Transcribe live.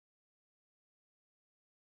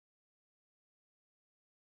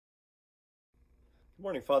Good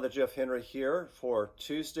morning, Father Jeff Henry here for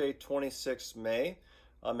Tuesday, 26 May.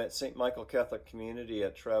 I'm at St. Michael Catholic Community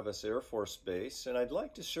at Travis Air Force Base, and I'd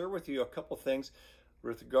like to share with you a couple things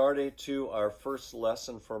with regard to our first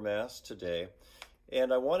lesson for Mass today.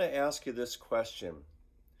 And I want to ask you this question.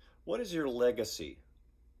 What is your legacy?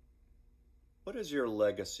 What is your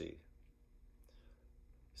legacy?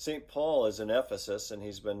 St. Paul is in Ephesus, and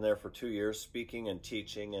he's been there for 2 years speaking and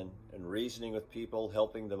teaching and reasoning with people,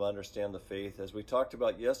 helping them understand the faith. As we talked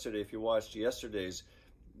about yesterday, if you watched yesterday's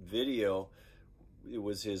video, it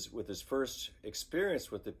was with his first experience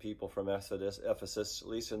with the people from Ephesus, at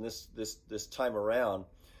least in this time around.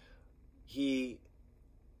 He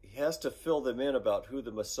has to fill them in about who the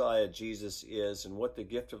Messiah Jesus is and what the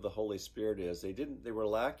gift of the Holy Spirit is. They were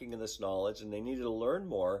lacking in this knowledge, and they needed to learn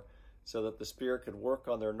more so that the Spirit could work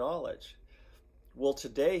on their knowledge. Well,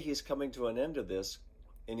 today he's coming to an end of this,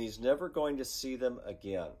 and he's never going to see them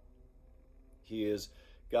again.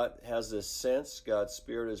 Has this sense, God's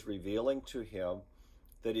Spirit is revealing to him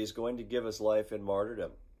that he's going to give his life in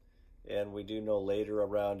martyrdom. And we do know later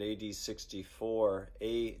around AD 64,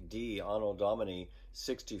 Anno Domini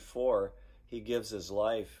 64, he gives his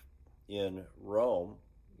life in Rome.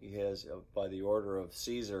 He has, by the order of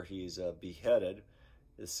Caesar, he's beheaded.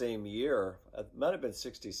 The same year, it might have been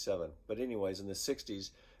 67, but anyways, in the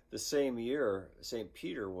 60s, the same year, St.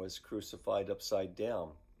 Peter was crucified upside down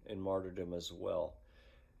in martyrdom as well.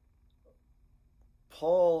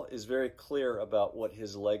 Paul is very clear about what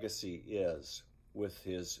his legacy is with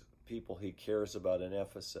his people he cares about in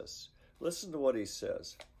Ephesus. Listen to what he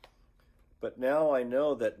says. But now I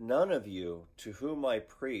know that none of you to whom I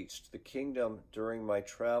preached the kingdom during my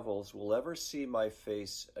travels will ever see my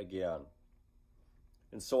face again.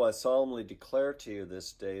 And so I solemnly declare to you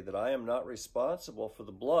this day that I am not responsible for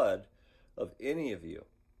the blood of any of you,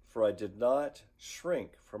 for I did not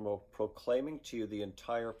shrink from proclaiming to you the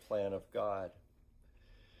entire plan of God.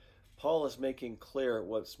 Paul is making clear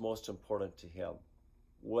what's most important to him,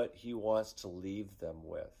 what he wants to leave them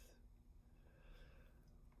with.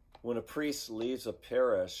 When a priest leaves a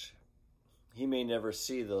parish, he may never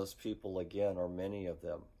see those people again, or many of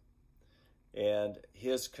them. And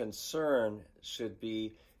his concern should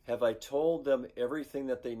be, have I told them everything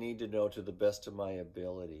that they need to know to the best of my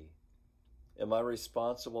ability? Am I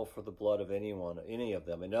responsible for the blood of any of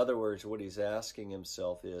them? In other words, what he's asking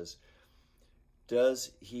himself is, did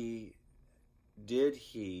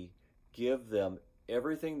he give them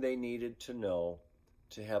everything they needed to know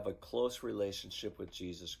to have a close relationship with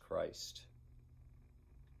Jesus Christ?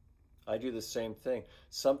 I do the same thing.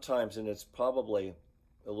 Sometimes, and it's probably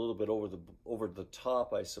a little bit over the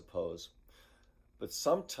top, I suppose. But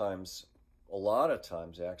sometimes, a lot of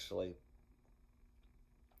times actually,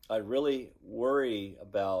 I really worry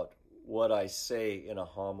about what I say in a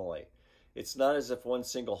homily. It's not as if one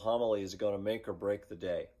single homily is going to make or break the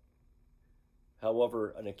day.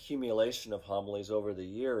 However, an accumulation of homilies over the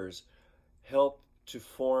years help to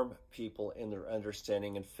form people in their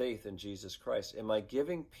understanding and faith in Jesus Christ. Am I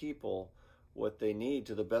giving people what they need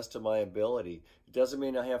to the best of my ability? It doesn't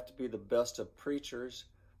mean I have to be the best of preachers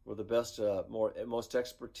or the best, most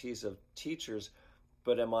expertise of teachers,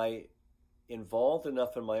 but am I involved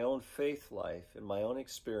enough in my own faith life, in my own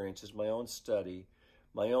experiences, my own study,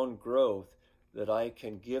 my own growth, that I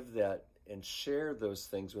can give that and share those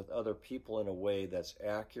things with other people in a way that's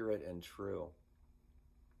accurate and true?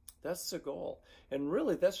 That's the goal. And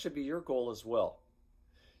really, that should be your goal as well.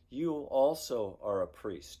 You also are a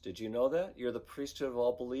priest. Did you know that? You're the priesthood of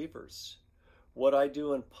all believers. What I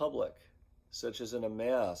do in public, such as in a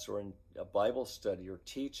Mass or in a Bible study or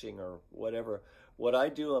teaching or whatever, what I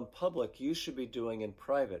do in public, you should be doing in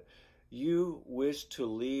private. You wish to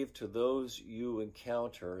leave to those you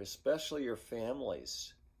encounter, especially your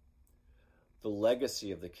families, the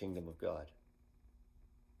legacy of the kingdom of God.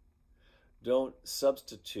 Don't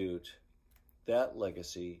substitute that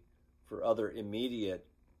legacy for other immediate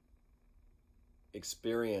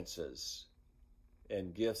experiences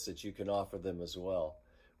and gifts that you can offer them as well.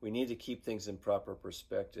 We need to keep things in proper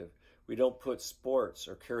perspective. We don't put sports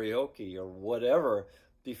or karaoke or whatever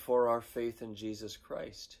before our faith in Jesus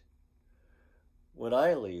Christ. When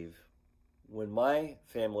I leave, when my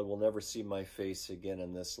family will never see my face again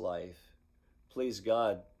in this life, please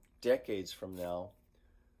God, decades from now,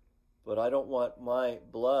 but I don't want my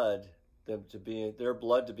blood, their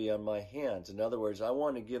blood to be on my hands. In other words, I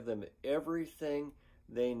want to give them everything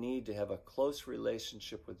they need to have a close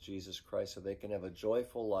relationship with Jesus Christ so they can have a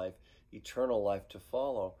joyful life, eternal life to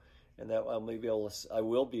follow, and that I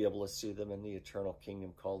will be able to see them in the eternal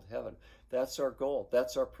kingdom called heaven. That's our goal.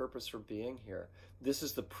 That's our purpose for being here. This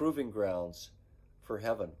is the proving grounds for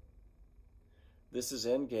heaven. This is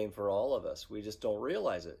endgame for all of us. We just don't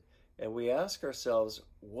realize it. And we ask ourselves,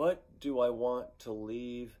 what do I want to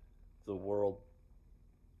leave the world?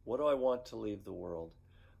 What do I want to leave the world?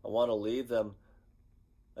 I want to leave them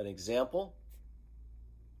an example.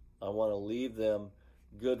 I want to leave them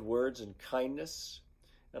good words and kindness.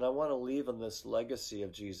 And I want to leave them this legacy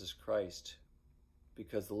of Jesus Christ.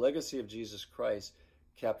 Because the legacy of Jesus Christ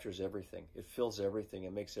captures everything. It fills everything.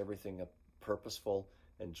 It makes everything purposeful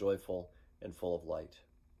and joyful and full of light.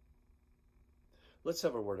 Let's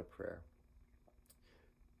have a word of prayer.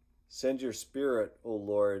 Send your Spirit, O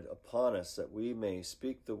Lord, upon us that we may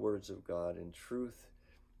speak the words of God in truth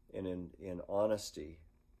and in honesty,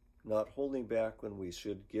 not holding back when we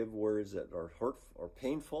should give words that are hurtful or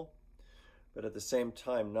painful, but at the same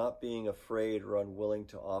time not being afraid or unwilling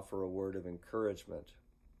to offer a word of encouragement.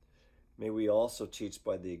 May we also teach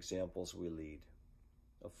by the examples we lead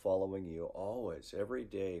of following you always, every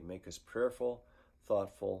day. Make us prayerful,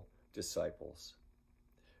 thoughtful disciples.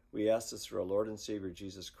 We ask this through our Lord and Savior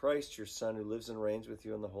Jesus Christ, your Son, who lives and reigns with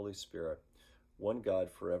you in the Holy Spirit, one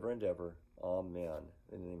God forever and ever. Amen.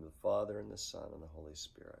 In the name of the Father, and the Son, and the Holy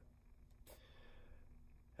Spirit.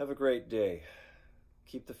 Have a great day.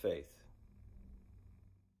 Keep the faith.